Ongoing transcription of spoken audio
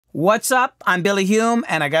What's up? I'm Billy Hume,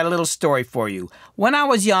 and I got a little story for you. When I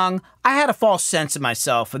was young, I had a false sense of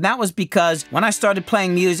myself, and that was because when I started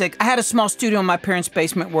playing music, I had a small studio in my parents'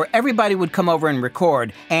 basement where everybody would come over and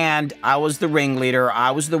record, and I was the ringleader. I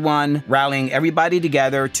was the one rallying everybody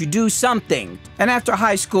together to do something. And after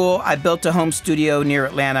high school, I built a home studio near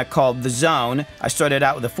Atlanta called The Zone. I started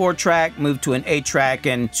out with a 4-track, moved to an 8-track,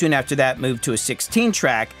 and soon after that moved to a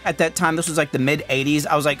 16-track. At that time, this was like the mid-'80s.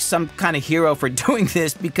 I was like some kind of hero for doing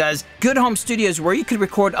this because good home studios where you could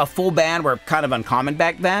record a full band were kind of uncommon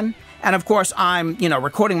back then. And of course, I'm,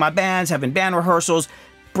 recording my bands, having band rehearsals,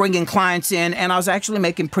 bringing clients in, and I was actually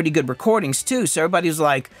making pretty good recordings too. So everybody was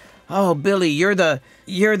like, "Oh, Billy, you're the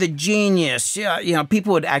genius." Yeah,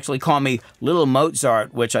 people would actually call me Little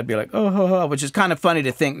Mozart, which I'd be like, "Oh," which is kind of funny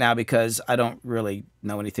to think now because I don't really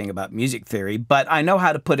know anything about music theory, but I know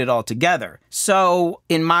how to put it all together. So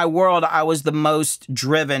in my world, I was the most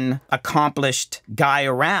driven, accomplished guy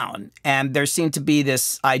around. And there seemed to be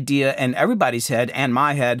this idea in everybody's head and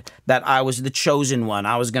my head that I was the chosen one.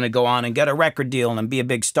 I was going to go on and get a record deal and be a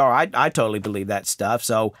big star. I totally believe that stuff.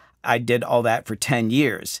 So I did all that for 10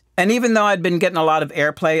 years. And even though I'd been getting a lot of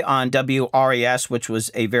airplay on WRES, which was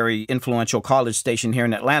a very influential college station here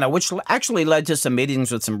in Atlanta, which actually led to some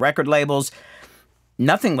meetings with some record labels,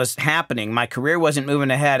 nothing was happening. My career wasn't moving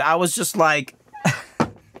ahead. I was just like,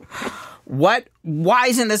 what? Why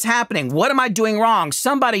isn't this happening? What am I doing wrong?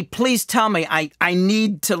 Somebody please tell me. I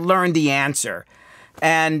need to learn the answer.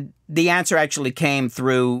 And the answer actually came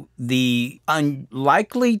through the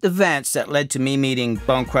unlikely events that led to me meeting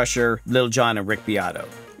Bone Crusher, Lil Jon, and Rick Beato,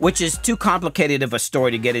 which is too complicated of a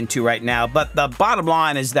story to get into right now. But the bottom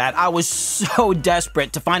line is that I was so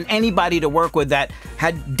desperate to find anybody to work with that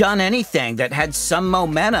had done anything, that had some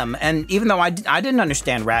momentum. And even though I didn't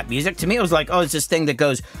understand rap music, to me it was like, oh, it's this thing that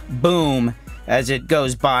goes boom as it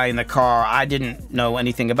goes by in the car. I didn't know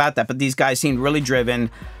anything about that, but these guys seemed really driven.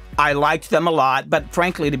 I liked them a lot, but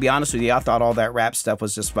frankly, to be honest with you, I thought all that rap stuff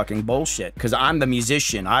was just fucking bullshit. Because I'm the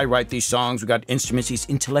musician. I write these songs. We got instruments, these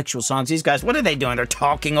intellectual songs. These guys, what are they doing? They're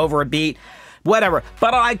talking over a beat. Whatever.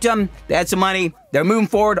 But I liked them. They had some money. They're moving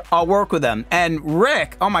forward. I'll work with them. And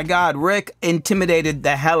Rick, oh my God, Rick intimidated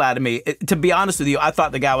the hell out of me. To be honest with you, I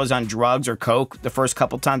thought the guy was on drugs or coke the first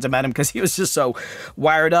couple times I met him because he was just so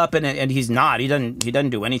wired up, and he's not. He doesn't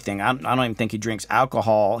do anything. I don't even think he drinks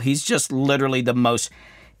alcohol. He's just literally the most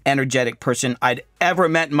energetic person I'd ever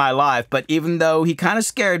met in my life. But even though he kind of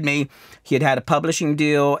scared me, he had a publishing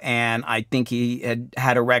deal, and I think he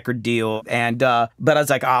had a record deal. And but I was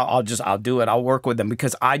like, I'll do it. I'll work with them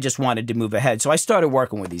because I just wanted to move ahead. So I started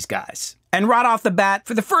working with these guys. And right off the bat,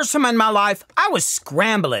 for the first time in my life, I was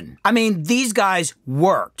scrambling. I mean, these guys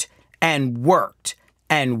worked and worked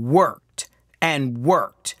and worked and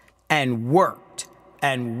worked and worked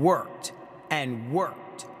and worked and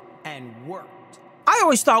worked and worked. I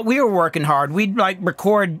always thought we were working hard. We'd like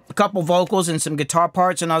record a couple vocals and some guitar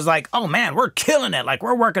parts, and I was like, oh man, we're killing it. Like,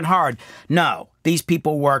 we're working hard. No, these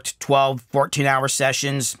people worked 12, 14-hour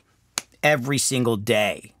sessions every single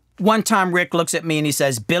day. One time Rick looks at me and he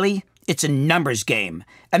says, "Billy, it's a numbers game."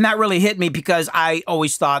 And that really hit me because I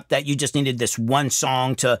always thought that you just needed this one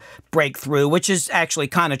song to break through, which is actually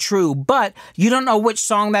kind of true, but you don't know which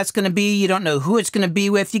song that's going to be. You don't know who it's going to be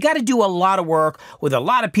with. You got to do a lot of work with a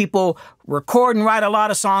lot of people, record and write a lot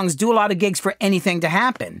of songs, do a lot of gigs for anything to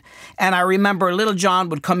happen. And I remember Lil Jon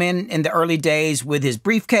would come in the early days with his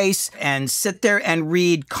briefcase and sit there and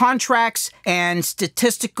read contracts and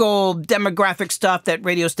statistical demographic stuff that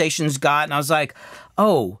radio stations got. And I was like,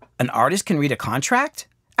 oh, an artist can read a contract?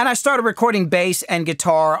 And I started recording bass and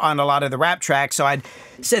guitar on a lot of the rap tracks. So I'd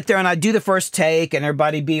sit there and I'd do the first take and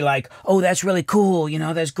everybody'd be like, oh, that's really cool.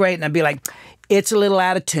 That's great. And I'd be like, it's a little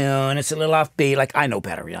out of tune. It's a little off beat. Like, I know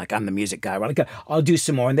better. Like, I'm the music guy. Like, I'll do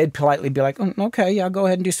some more. And they'd politely be like, oh, okay, yeah, I'll go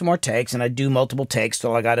ahead and do some more takes. And I'd do multiple takes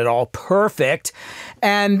till I got it all perfect.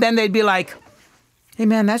 And then they'd be like, hey,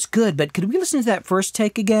 man, that's good. But could we listen to that first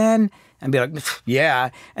take again? And be like, yeah.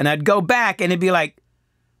 And I'd go back and it'd be like,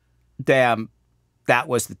 damn, that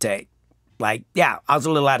was the take. Like, yeah, I was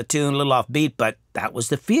a little out of tune, a little off beat, but that was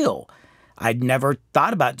the feel. I'd never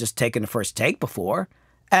thought about just taking the first take before.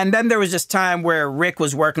 And then there was this time where Rick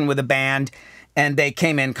was working with a band and they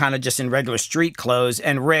came in kind of just in regular street clothes.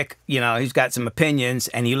 And Rick, he's got some opinions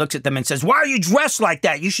and he looks at them and says, why are you dressed like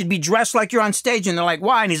that? You should be dressed like you're on stage. And they're like,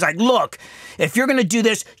 why? And he's like, look, if you're going to do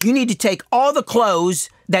this, you need to take all the clothes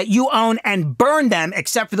that you own and burn them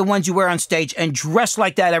except for the ones you wear on stage and dress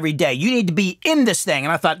like that every day. You need to be in this thing.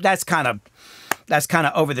 And I thought that's kind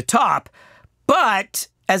of over the top. But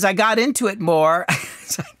as I got into it more,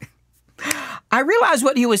 I realized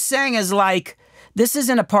what he was saying is like, This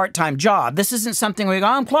isn't a part-time job. This isn't something where you go,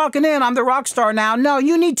 I'm clocking in, I'm the rock star now. No,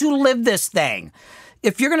 you need to live this thing.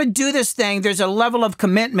 If you're going to do this thing, there's a level of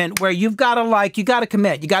commitment where you've got to you got to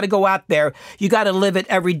commit. You got to go out there. You got to live it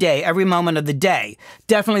every day, every moment of the day.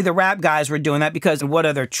 Definitely the rap guys were doing that because what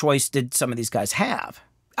other choice did some of these guys have?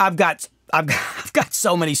 I've got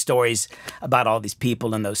so many stories about all these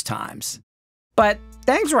people in those times. But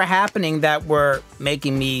things were happening that were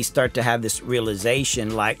making me start to have this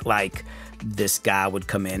realization, like this guy would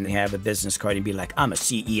come in and have a business card and be like, I'm a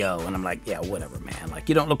CEO. And I'm like, yeah, whatever, man. Like,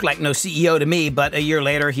 you don't look like no CEO to me. But a year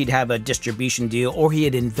later, he'd have a distribution deal, or he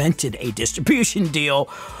had invented a distribution deal.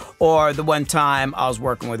 Or the one time I was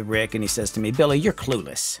working with Rick and he says to me, Billy, you're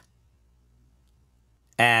clueless.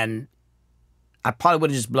 And I probably would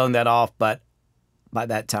have just blown that off. But by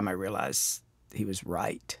that time, I realized he was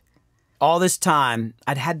right. All this time,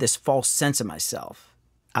 I'd had this false sense of myself.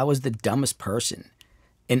 I was the dumbest person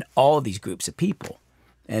in all these groups of people.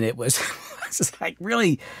 And it was just like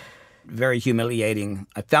really very humiliating.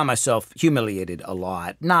 I found myself humiliated a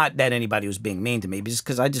lot. Not that anybody was being mean to me, but just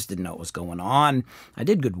because I just didn't know what was going on. I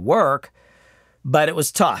did good work, but it was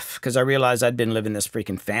tough because I realized I'd been living this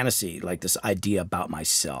freaking fantasy, like this idea about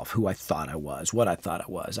myself, who I thought I was, what I thought I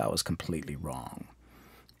was. I was completely wrong.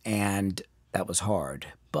 And that was hard,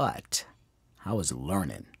 but I was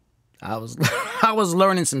learning. I was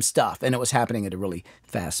learning some stuff, and it was happening at a really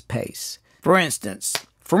fast pace. For instance,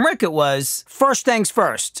 from Rick it was, first things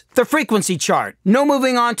first, the frequency chart. No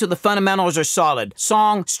moving on till the fundamentals are solid.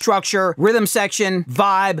 Song, structure, rhythm section,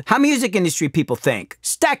 vibe, how music industry people think.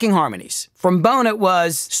 Stacking harmonies. From Bone it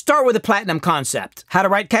was, start with a platinum concept. How to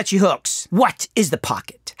write catchy hooks. What is the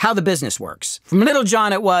pocket? How the business works. From Lil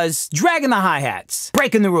Jon it was, dragging the hi-hats.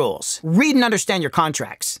 Breaking the rules. Read and understand your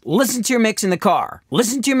contracts. Listen to your mix in the car.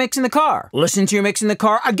 Listen to your mix in the car. Listen to your mix in the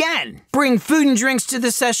car again. Bring food and drinks to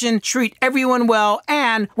the session. Treat everyone well.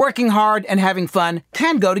 And working hard and having fun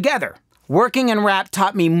can go together. Working in rap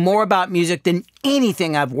taught me more about music than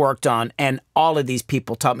anything I've worked on, and all of these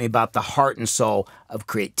people taught me about the heart and soul of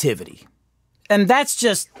creativity. And that's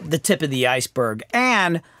just the tip of the iceberg.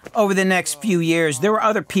 And over the next few years, there were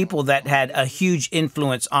other people that had a huge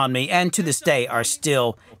influence on me and to this day are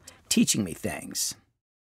still teaching me things.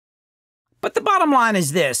 But the bottom line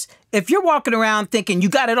is this. If you're walking around thinking you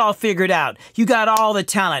got it all figured out, you got all the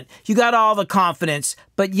talent, you got all the confidence,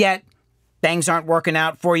 but yet things aren't working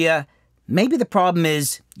out for you, maybe the problem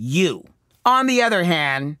is you. On the other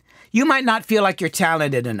hand, you might not feel like you're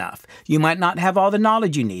talented enough. You might not have all the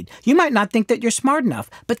knowledge you need. You might not think that you're smart enough,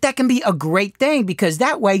 but that can be a great thing because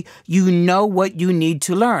that way you know what you need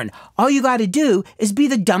to learn. All you got to do is be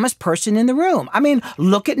the dumbest person in the room. I mean,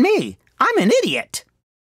 look at me. I'm an idiot.